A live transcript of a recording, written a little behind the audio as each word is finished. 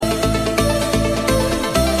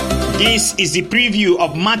This is the preview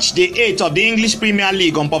of match day 8 of the English Premier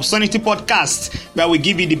League on Popsonity Podcast, where we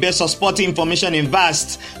give you the best of sporting information in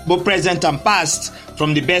vast, both present and past,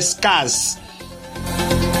 from the best cast.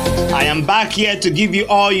 I am back here to give you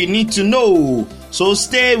all you need to know. So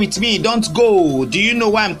stay with me, don't go. Do you know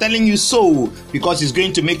why I'm telling you so? Because it's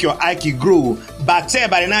going to make your IQ grow. Bate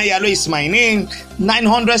Barina Yalo is my name.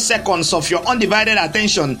 900 seconds of your undivided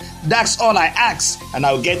attention. That's all I ask. And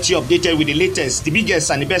I'll get you updated with the latest, the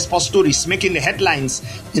biggest and the best sports stories making the headlines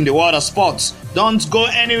in the world of sports. Don't go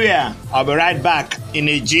anywhere. I'll be right back in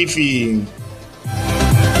a jiffy.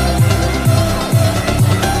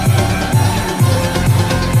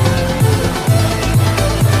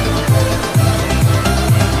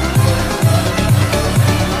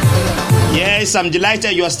 Yes, I'm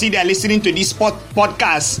delighted you are still there listening to this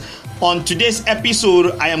podcast. On today's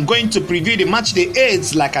episode, I am going to preview the match day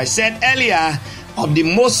 8, like I said earlier, of the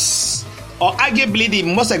most, or arguably the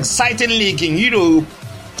most exciting league in Europe.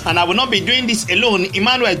 And I will not be doing this alone.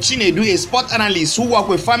 Emmanuel Chinedu, a sport analyst who works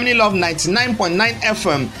with Family Love 99.9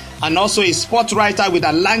 FM and also a sport writer with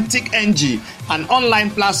Atlantic NG, an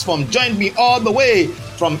online platform, joined me all the way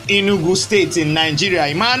from Enugu State in Nigeria.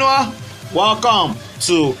 Emmanuel, welcome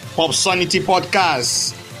to Popsonity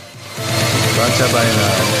Podcast.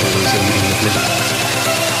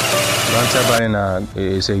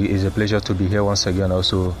 It's a pleasure to be here once again.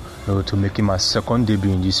 Also, to make my second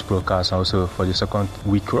debut in this broadcast, also for the second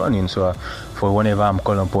week running. So, for whenever I'm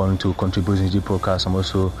called upon to contribute in the broadcast, I'm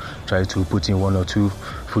also try to put in one or two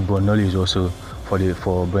football knowledge also.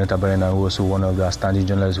 For Brent Abarena, who also one of the outstanding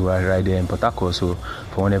journalists who are right there in Port Harcourt. So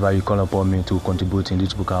for whenever you call upon me to contribute in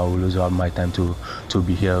this book, I will also have my time to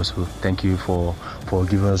be here. So thank you for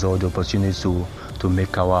giving us all the opportunity to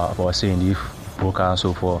make our say in the broadcast.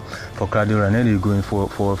 So for Claudio Ranieri going for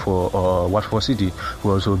Watford City,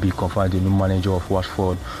 who also be confirmed the new manager of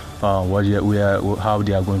Watford. How they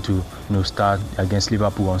are going to start against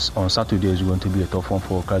Liverpool on Saturday is going to be a tough one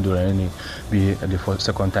for Claudio Ranieri. The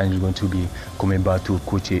second time he's going to be coming back to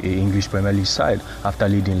coach a English Premier League side after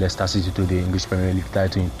leading Leicester City to the English Premier League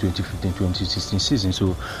title in 2015-2016 season.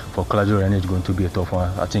 So for Claudio Ranieri, it's going to be a tough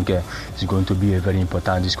one. I think it's going to be a very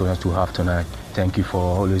important discussion to have tonight. Thank you for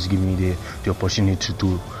always giving me the opportunity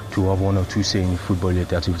to have one or two say in football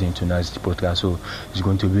related activity in tonight's podcast. So it's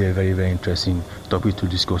going to be a very, very interesting topic to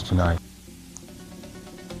discuss tonight.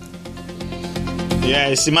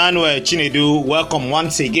 Yes, Emmanuel Chinedu, welcome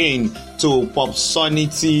once again to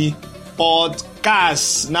Popsonity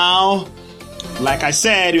Podcast. Now, like I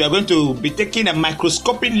said, we are going to be taking a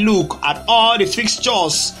microscopic look at all the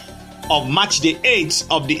fixtures of match day 8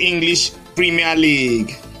 of the English Premier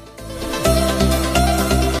League.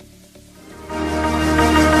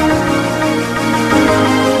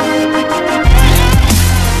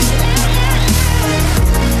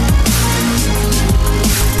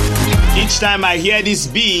 Each time I hear this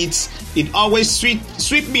beat, it always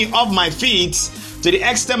sweep me off my feet to the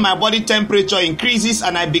extent my body temperature increases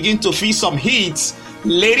and I begin to feel some heat.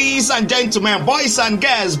 Ladies and gentlemen, boys and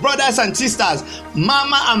girls, brothers and sisters,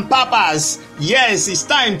 mama and papas, yes, it's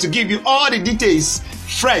time to give you all the details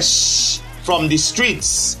fresh from the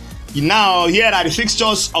streets. Now, here are the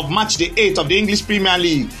fixtures of match day 8 of the English Premier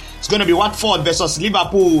League. It's going to be Watford versus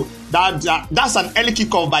Liverpool. That's an early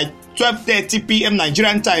kickoff by 12:30 p.m.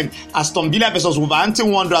 Nigerian time. Aston Villa versus Wolverhampton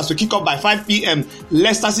Wanderers will kick off by 5 p.m.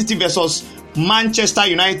 Leicester City versus Manchester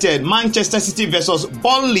United. Manchester City versus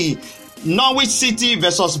Burnley. Norwich City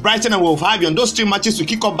versus Brighton and Wolverhampton. Those three matches will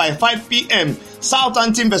kick off by 5 p.m.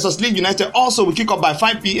 Southampton versus Leeds United also will kick off by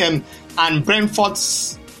 5 p.m. And Brentford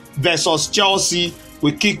versus Chelsea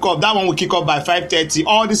will kick off. That one will kick off by 5:30.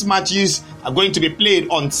 All these matches are going to be played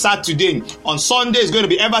on Saturday. On Sunday, it's going to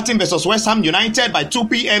be Everton versus West Ham United by 2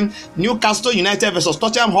 p.m. Newcastle United versus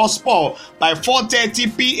Tottenham Hotspur by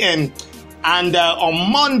 4:30 p.m. And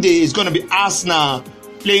on Monday, it's going to be Arsenal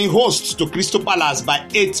playing host to Crystal Palace by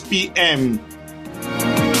 8 p.m.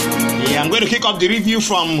 Yeah, I'm going to kick off the review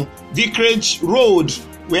from Vicarage Road,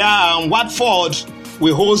 where Watford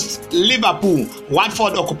will host Liverpool.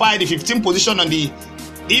 Watford occupy the 15th position on the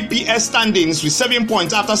EPS standings with 7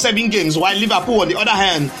 points after 7 games, while Liverpool, on the other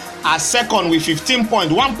hand, are second with 15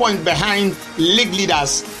 points, 1 point behind league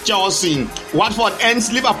leaders Chelsea. Watford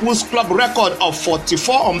ends Liverpool's club record of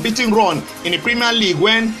 44 unbeaten run in the Premier League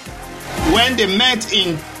when they met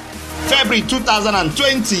in February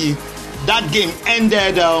 2020. That game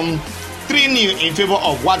ended 3-0 in favor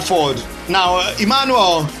of Watford. Now,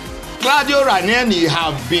 Emmanuel, Claudio Ranieri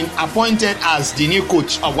have been appointed as the new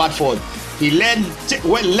coach of Watford. He led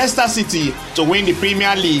Leicester City to win the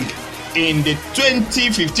Premier League in the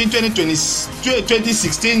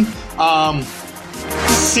 2015-2016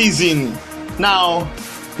 season. Now,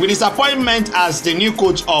 with his appointment as the new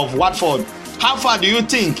coach of Watford, how far do you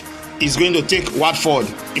think he's going to take Watford,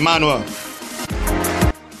 Emmanuel?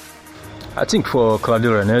 I think for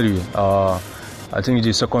Claudio Ranieri, I think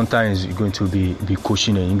the second time is going to be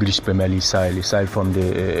coaching an English Premier League side, aside from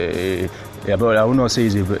the. But I would not say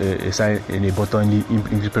it's a side in the bottom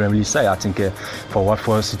English Premier League side. I think for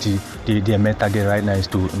Watford City, their main target right now is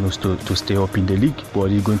to stay up in the league.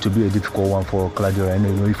 But it's going to be a difficult one for Claudio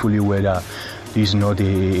Ranieri. You know fully well that he's not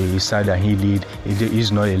a side that he lead.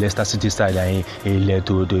 He's not a Leicester City side that he led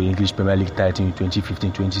to the English Premier League title in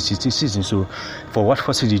 2015-2016 season. So for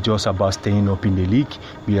Watford City, it's just about staying up in the league.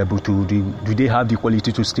 Be able to do they have the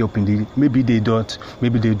quality to stay up in the league? Maybe they don't.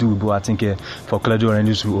 Maybe they do. But I think for Claudio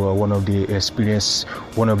Ranieri, one of the experienced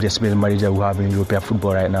managers we have in European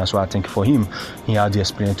football right now. So I think for him, he has the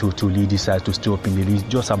experience to lead the side to stay up in the league.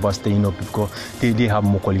 Just about staying up because they have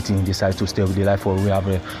more quality in the side to stay up. They like for we have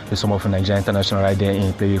some of the Nigerian international right there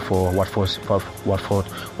in play for Watford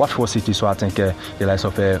City. So I think the likes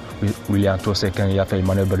of William Tosek and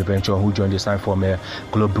Emmanuel Bonaventure who joined the side from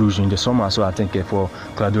Club Brugge in the summer. So I think for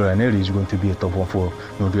Claudio Ranieri is going to be a tough one for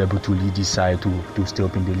to be able to lead this side to stay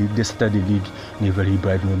up in the league. They started the league in a very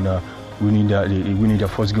bright mood. Winning the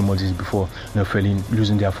first game of this before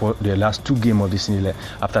losing their last two games of the season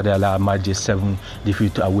after their last match, 7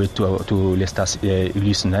 defeat away to Leicester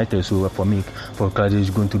Leeds United. So for me, for Claudio,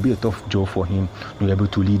 it's going to be a tough job for him to be able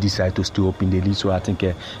to lead this side to stay up in the league. So I think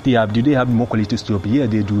do they have more quality to stay up? Yeah,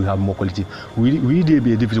 they do have more quality. Will they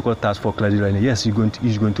be a difficult task for Claudio Ranieri? Yes,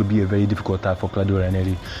 it's going to be a very difficult task for Claudio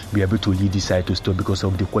Ranieri be able to lead this side to stay up because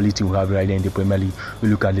of the quality we have right there in the Premier League. We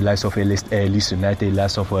look at the likes of Leeds United, the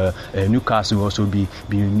likes of Newcastle will also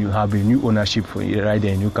having new ownership right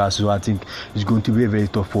there in Newcastle. So I think it's going to be a very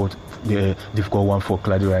difficult one for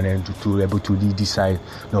Claudio Ranieri to be able to lead this side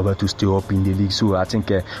in order to stay up in the league. So I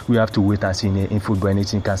think we have to wait and see in football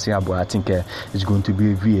anything can say, but I think it's going to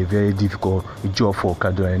be a very difficult job for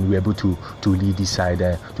Claudio Ranieri to be able to lead this side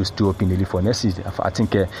to stay up in the league for next season. I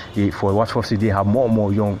think for Watford City, they have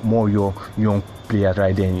more young players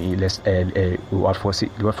right there in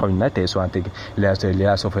Watford United. So I think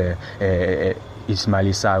layers of Ismail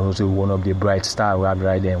Sarr also one of the bright stars we have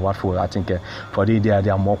right there in Watford. I think for they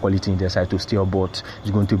are more quality in their side to stay up, but it's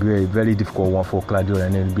going to be a very difficult one for Claudio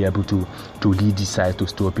Ranieri to be able to lead this side to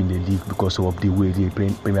stay up in the league because of the way the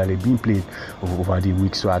Premier League being played over the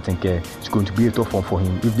week. So I think it's going to be a tough one for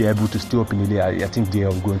him. If they're able to stay up in the league, I think they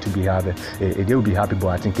are going to be happy. They will be happy, but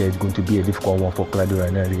I think it's going to be a difficult one for Claudio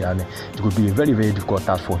Ranieri, and it could be a very, very difficult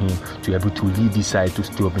task for him to be able to lead this side to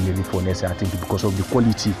stay up in the league for next year. I think because of the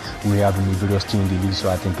quality we have in the various teams in the league. So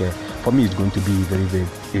I think for me it's going to be very, very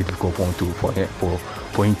difficult one for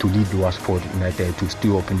him to lead Watford United to stay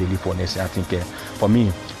up in the league for next year. I think for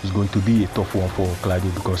me it's going to be a tough one for Claudio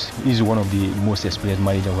because he's one of the most experienced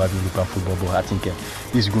managers who have in European football. But I think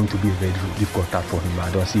it's going to be a very difficult task for him. I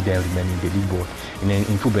don't see them remaining in the league, but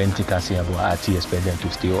in football anything can say about I still expect them to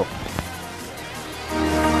stay up.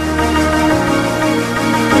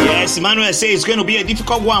 Yes, Emmanuel says it's going to be a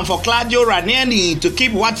difficult one for Claudio Ranieri to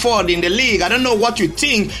keep Watford in the league. I don't know what you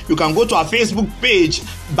think. You can go to our Facebook page,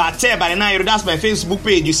 Bate Barinairo. That's my Facebook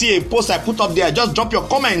page. You see a post I put up there. Just drop your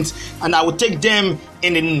comments and I will take them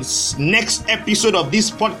in the next episode of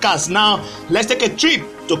this podcast. Now, let's take a trip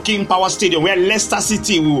to King Power Stadium where Leicester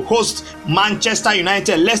City will host Manchester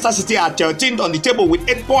United. Leicester City are 13th on the table with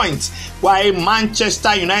 8 points, while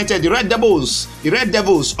Manchester United, the Red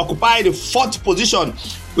Devils, occupy the 4th position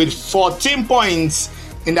with 14 points.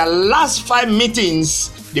 In the last 5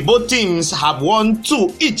 meetings, the both teams have won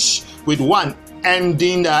 2 each, with 1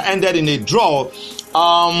 ended in a draw.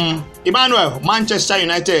 Emmanuel, Manchester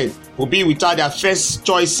United will be without their first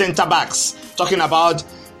choice centre backs. Talking about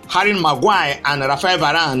Harry Maguire and Rafael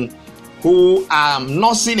Varane, who are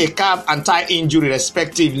nursing a calf and thigh injury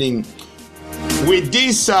respectively. With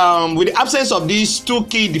the absence of these 2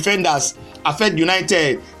 key defenders affect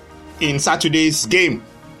United in Saturday's game.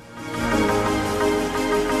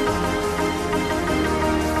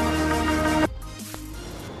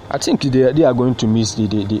 I think they are going to miss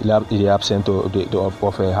the absence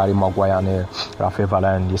of Harry Maguire and Rafael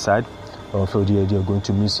Varane on this side. Also, they are going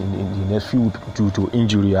to miss in the next few weeks due to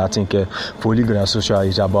injury. I think for Ligue and Social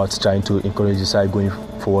is about trying to encourage the side going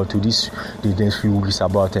forward to the next few weeks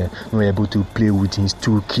about not able to play with his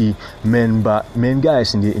 2 key main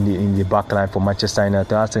guys in the back line for Manchester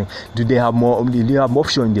United. I think do they have more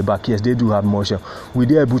option in the back? Yes, they do have more option. Will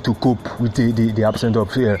they able to cope with the absence of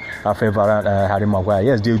Rafael Varane, Harry Maguire?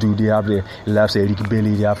 Yes, they do. They have the likes of Eric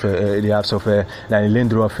Bailly, they have of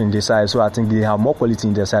Lindelof in the side. So I think they have more quality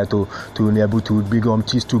in the side to to be able to bring on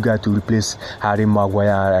these two guys to replace Harry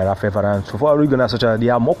Maguire and Rafael Varane. So for Oregon as such, they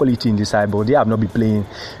have more quality in this side, but they have not been playing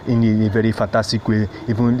in a very fantastic way.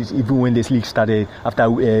 Even when this league started, after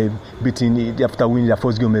winning their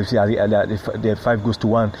first game, the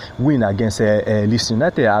 5-1 win against Leeds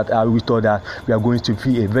United, we thought that we are going to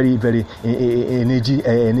be a very, very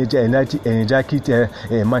energetic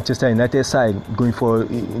Manchester United side going forward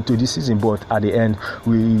into this season. But at the end,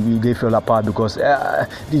 they fell apart because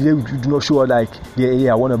they do not show like they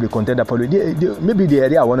are one of the contenders. Maybe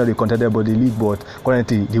they are one of the contenders for the league, but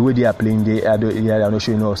currently the way they are playing, they are not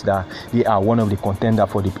showing us that they are one of the contenders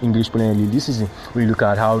for the English Premier League this season. We look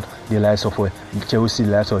at how the likes of Chelsea,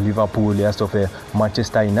 the likes of Liverpool, the likes of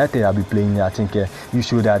Manchester United have been playing. I think you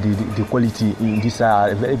show that the quality in this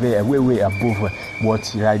side are very, way above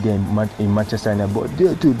what's right there in Manchester United. But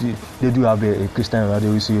they do have a Cristiano Ronaldo,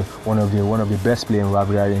 who is one of the best players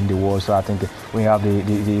in the world. So I think we have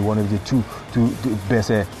one of the two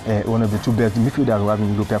best midfielders who have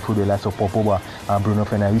in European football, like Paul Pogba and Bruno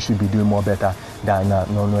Fernandes. You should be doing more better than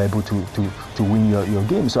not able to win your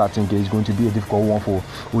game. So I think it's going to be a difficult one for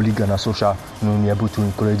Ole Gunnar Solskjaer, able to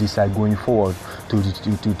encourage this side going forward to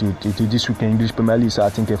this weekend English Premier League. So I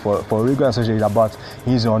think for Ole Gunnar Solskjaer, it's about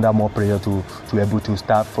he's under more pressure to able to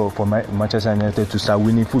start for Manchester United to start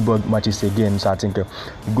winning football matches again. So I think it's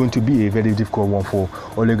going to be a very difficult one for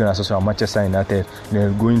Ole Gunnar Solskjaer and Manchester United.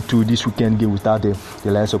 They're going to this weekend game without the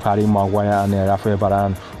likes of Harry Maguire and Rafael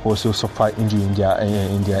Varane also suffered injury in their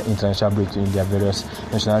international break in their various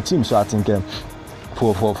national teams. So I think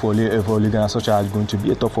for Ole Gunnar Solskjaer, it's going to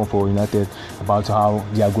be a tough one for United about how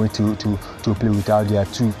they are going to play without their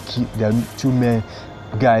two main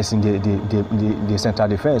guys in the central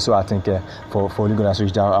defense. So I think for Ole Gunnar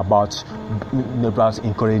Solskjaer about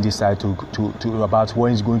encouraging this side to about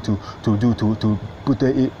what he's going to do to put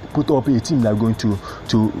up a team that are going to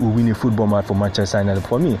win a football match for Manchester United.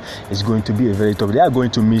 For me, it's going to be a very tough. They are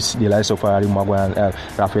going to miss the likes of Harry Maguire and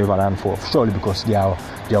Rafael Varane for surely, because they are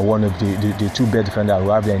one of the two best defenders who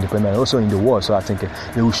have there in the Premier League, also in the world. So I think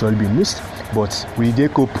they will surely be missed. But will they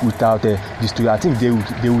cope without these two? I think they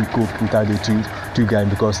will cope without the two guys,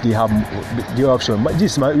 because they have the option.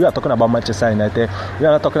 We are talking about Manchester United. We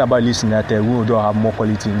are not talking about Leeds United. We don't have more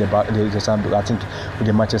quality in the back. I think with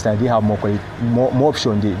the Manchester United, they have more quality, more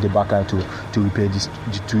option in the back line to repair this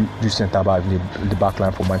centre back, the back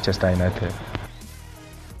line for Manchester United.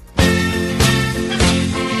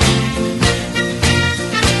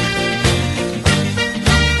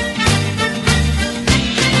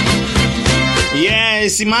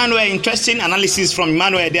 Yes, Emmanuel, interesting analysis from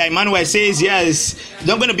Emmanuel there. Emmanuel says, yes, it's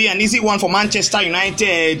not going to be an easy one for Manchester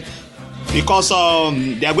United because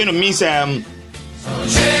they are going to miss Harry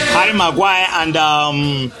Maguire and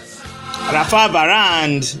Rafael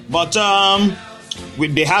Varane, but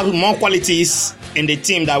they have more qualities in the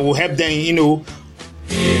team that will help them,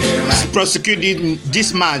 prosecute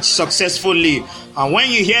this match successfully. And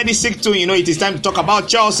when you hear this 6-2, it is time to talk about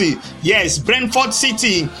Chelsea. Yes, Brentford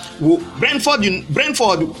City, not Brentford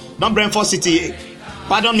City.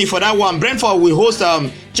 Pardon me for that one. Brentford will host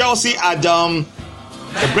Chelsea at the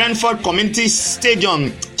Brentford Community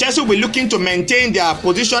Stadium. Chelsea will be looking to maintain their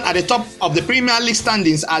position at the top of the Premier League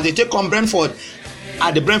standings as they take on Brentford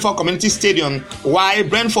at the Brentford Community Stadium, while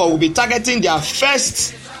Brentford will be targeting their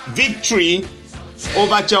first victory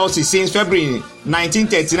over Chelsea since February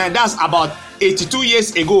 1939. That's about 82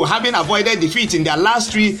 years ago, having avoided defeat in their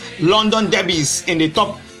last 3 London derbies in the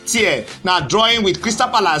top tier, now drawing with Crystal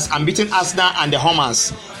Palace and beating Arsenal and the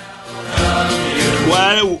Hammers.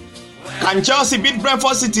 Well, can Chelsea beat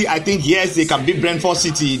Brentford City? I think yes, they can beat Brentford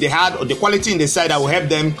City. They had the quality in the side that will help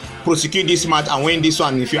them prosecute this match and win this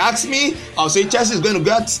one. If you ask me, I'll say Chelsea is going to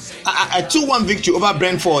get a 2-1 victory over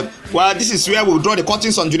Brentford. Well, this is where we'll draw the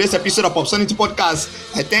curtains on today's episode of Popsonity Podcast.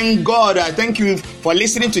 I thank God. I thank you for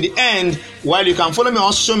listening to the end. Well, you can follow me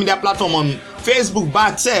on social media platform on Facebook,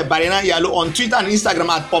 Barena Yalo, on Twitter and Instagram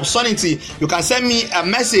at Popsonity. You can send me a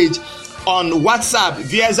message on WhatsApp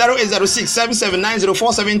via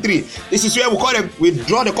 0806-779-0473. This is where we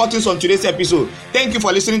draw the curtains on today's episode. Thank you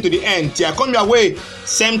for listening to the end. Till I come your way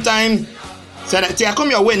same time. Till I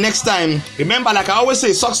come your way next time. Remember, like I always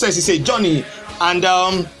say, success is a journey, and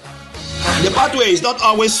the pathway is not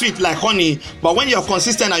always sweet like honey, but when you're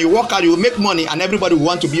consistent and you work hard, you will make money, and everybody will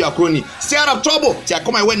want to be your crony. Stay out of trouble. Till I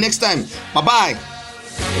come my way next time. Bye bye.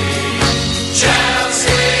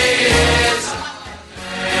 Chelsea.